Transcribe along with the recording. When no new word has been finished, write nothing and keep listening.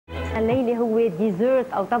الليلة هو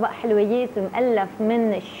ديزرت أو طبق حلويات مؤلف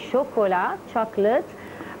من الشوكولا شوكولات،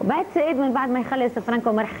 وبعتقد من بعد ما يخلص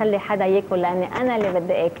فرانكو ما رح خلي حدا ياكل لأني أنا اللي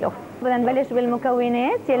بدي آكله. بدنا نبلش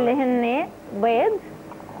بالمكونات يلي هن بيض،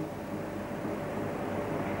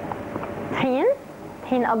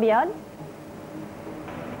 طحين أبيض،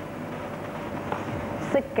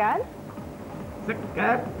 سكر.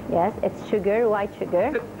 Yes, it's sugar, white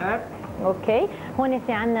sugar. اوكي، هون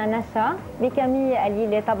في عنا نشا بكميه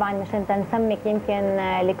قليله طبعا مشان تنسمك يمكن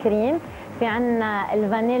الكريم، في عنا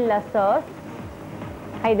الفانيلا صوص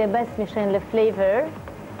هيدا بس مشان الفليفر،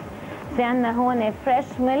 في عنا هون فريش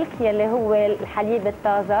ميلك يلي هو الحليب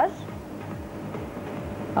الطازج.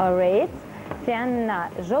 alright، في عنا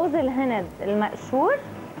جوز الهند المقشور،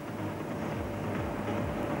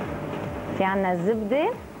 في عنا الزبده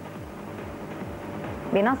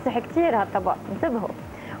بينصح كثير هالطبق انتبهوا،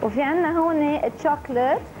 وفي عنا هون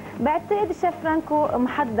الشوكولات. بعتقد شيف فرانكو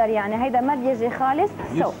محضر يعني هيدا ما بيجي خالص.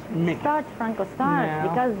 So start Franco start now.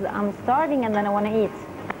 Because I'm starting and then I want to eat.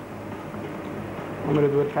 I'm going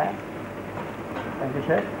to do it fast. Thank you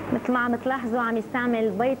chef. مثل ما عم تلاحظوا عم يستعمل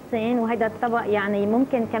بيضتين وهيدا الطبق يعني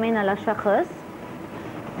ممكن كمان لشخص.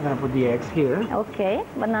 I'm going to put the eggs here. اوكي،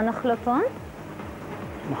 بدنا نخلطهم.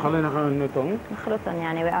 نخلطهم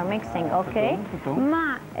يعني we are mixing. اوكي،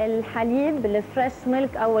 مع الحليب الفريش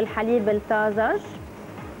ميلك او الحليب الطازج.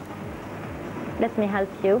 Let me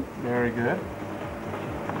help you. Very good.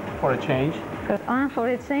 For a change. For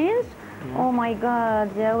a change. Yeah. Oh my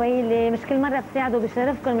God يا ويلي، مش كل مرة بتساعدوا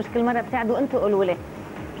بشرفكم، مش كل مرة بتساعدوا انتوا قولوا لي.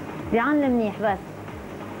 بيعن منيح بس.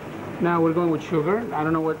 Now we're going with sugar. I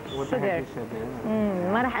don't know what the heck you said there.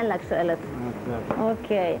 ما رح اقول لك شو قلت.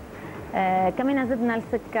 اوكي. كمان زدنا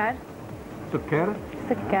السكر. سكر.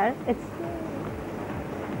 It's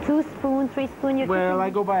 2 spoon, 3 spoon. Well, I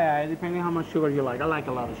go by eye, depending how much sugar you like. I like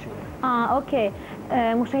a lot of sugar. اوكي.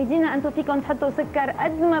 مشاهدينا انتم فيكم تحطوا سكر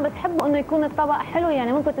قد ما بتحبوا انه يكون الطبق حلو،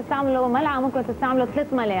 يعني ممكن تستعملوا ملعقه، ممكن تستعملوا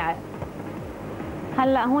 3 ملاعق.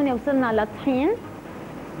 هلا هون وصلنا للطحين،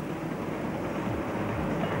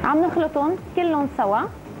 عم نخلطهم كلهم سوا.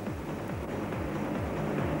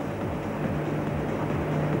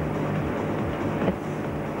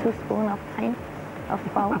 It's 2 spoon of طحين of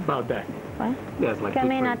powder. About that. Yes, like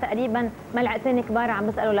كمان تقريبا ملعقتين كبار عم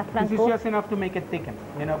بسألوا لفرانكو. This is just enough to make it thicken,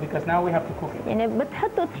 you know, because now we have to cook it. يعني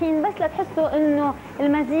بتحطوا طحين بس لتحسوا انه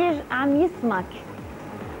المزيج عم يسمك.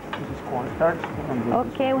 This is cornstarch.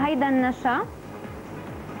 اوكي، وهيدا النشا.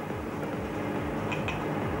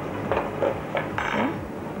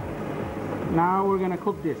 Now we're gonna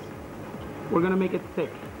cook this. We're gonna make it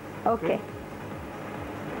thick. اوكي.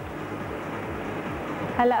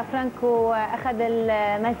 هلا فرانكو اخذ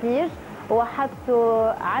المزيج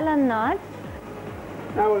وحطه على النار.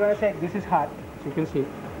 Now we're gonna take, this is hot, as you can see.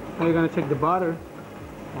 Now we're gonna take the butter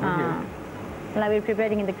over here. Now we're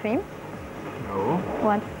preparing the cream? No.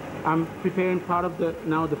 What? I'm preparing part of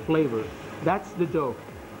the flavor. That's the dough,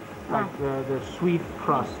 like the sweet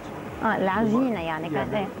crust. العجينة يعني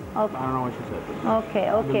كانت ايه؟ اوكي. I don't know what you said.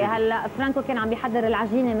 اوكي، هلا فرانكو كان عم بيحضر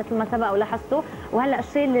العجينة مثل ما سبق ولاحظتوا، وهلا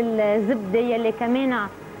شيل الزبدة يلي كمان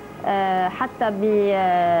حتى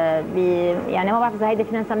يعني ما بعرف اذا هيدي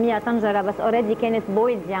فينا نسميها طنجرة، بس اوريدي كانت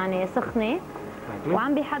بويد يعني سخنة،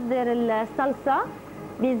 وعم بيحضر الصلصة.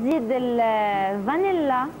 بيزيد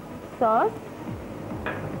الفانيلا صوص.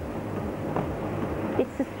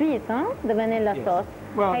 It's sweet, huh? The vanilla sauce.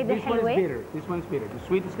 Well, this one is bitter. This one is bitter. The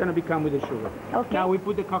sweet is going to become with the sugar. Okay. Now we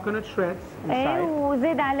put the coconut shreds inside.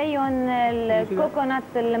 وزيد عليهم الكوكونات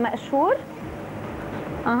المقشور.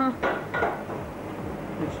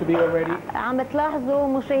 Needs to be already. عم بتلاحظوا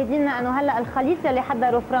مشاهدينا انه هلا الخليط اللي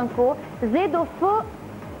حضره فرانكو زادوا فوق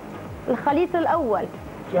الخليط الاول.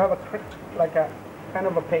 You have like a kind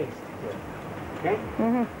of a paste here. Okay?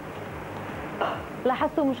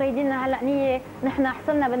 لاحظتوا مشاهدينا هلا نحن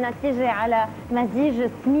حصلنا بالنتيجه على مزيج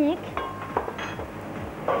سميك.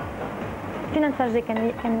 فينا نفرجي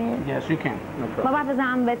كمية؟ Yes, you can. ما بعرف اذا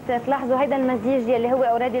عم بتلاحظوا هيدا المزيج يلي هو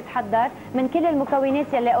اوريدي تحضر من كل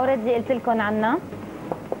المكونات يلي اوريدي قلت لكم عنها.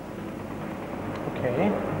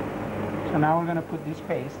 Okay. So now we're going to put this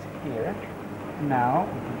paste here. Now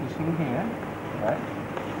we put this in here. Right?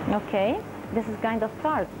 Okay. This is kind of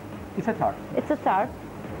tart. It's a tart. It's a tart.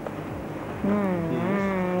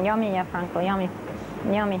 يامي يا فرانكو، يامي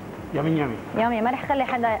يامي يامي يامي. ما رح خلي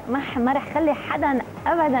حدا ما رح خلي حدا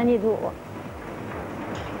ابدا يذوقه.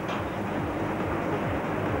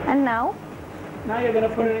 And now you're going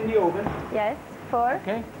to put it in the oven. Yes, for?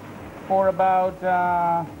 Okay. For about,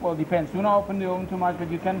 well, depends. Do not open the oven too much, but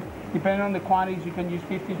you can, depending on the quantities, you can use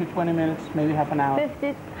 15 to 20 minutes, maybe half an hour.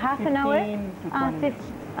 Half an hour? 15 to 20 minutes.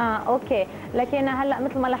 اوكي، لكن هلا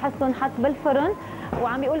مثل ما لاحظتوا انحط بالفرن،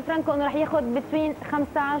 وعم بيقول فرانكو انه رح ياخذ بين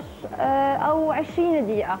 15 او 20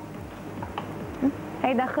 دقيقة.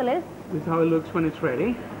 هيدا خلص. This is how it looks when it's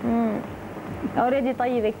ready. اوريدي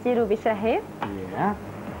طيب كثير وبشهي. Yeah.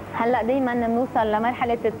 هلا دائما بنوصل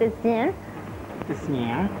لمرحلة التزيين.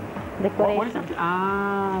 تزيين. Decoration. What is it?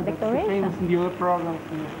 That's the famous in the other programs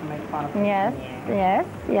we used to make fun of.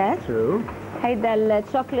 Yes. True. هيدا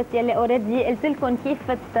الشوكولات يلي اوريدي قلت لكم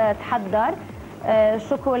كيف تتحضر.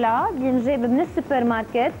 شوكولا بينجاب من السوبر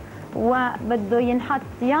ماركت، وبده ينحط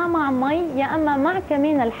يا مع مي يا اما مع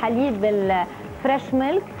كمان الحليب الفريش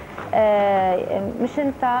ميلك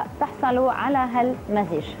مشان تحصلوا على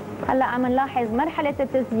هالمزيج. هلا عم نلاحظ مرحله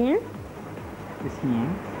التزيين.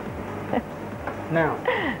 Now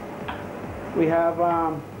we have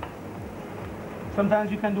sometimes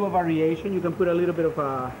you can do a variation. You can put a little bit of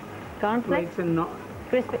cornflakes and not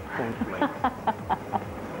crispy. cornflakes.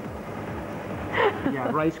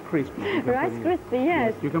 Yeah, Rice Krispies. Rice Krispie,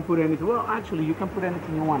 yes. You can put anything. Well, actually, you can put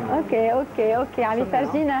anything you want. اوكي عم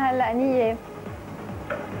يفرجينا هلا نيه.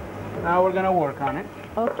 Now we're gonna work on it.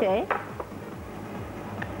 اوكي.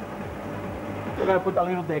 We're gonna put a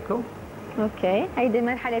little deco. اوكي، هيدي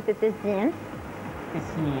مرحلة التزيين.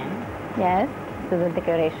 تزيين. Yes, this is the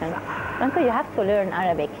decoration. Franco, you have to learn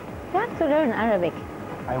Arabic. You have to learn Arabic.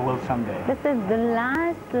 I will someday. This is the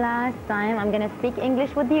last time I'm gonna speak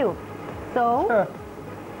English with you. So. Sure.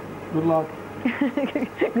 Good luck.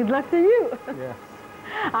 Good luck to you. Yes.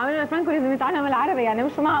 عملنا فرانكو لازم يتعلم العربي، يعني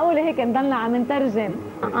مش معقولة هيك نضلنا عم نترجم.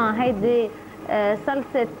 هيدي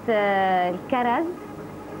صلصة الكرز.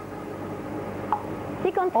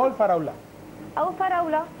 فيكم أو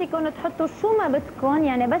فراولة، فيكم تحطوا شو ما بدكم،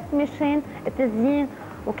 يعني بس مشان التزيين.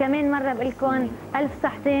 وكمان مرة بقول لكم 1000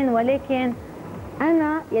 صحتين، ولكن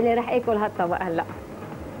أنا يلي رح آكل هالطبق هلا.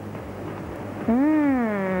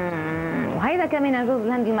 وهيدا كمان يجوز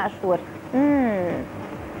بالهندي المقشور.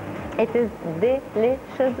 It is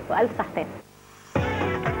delicious و1000 صحتين.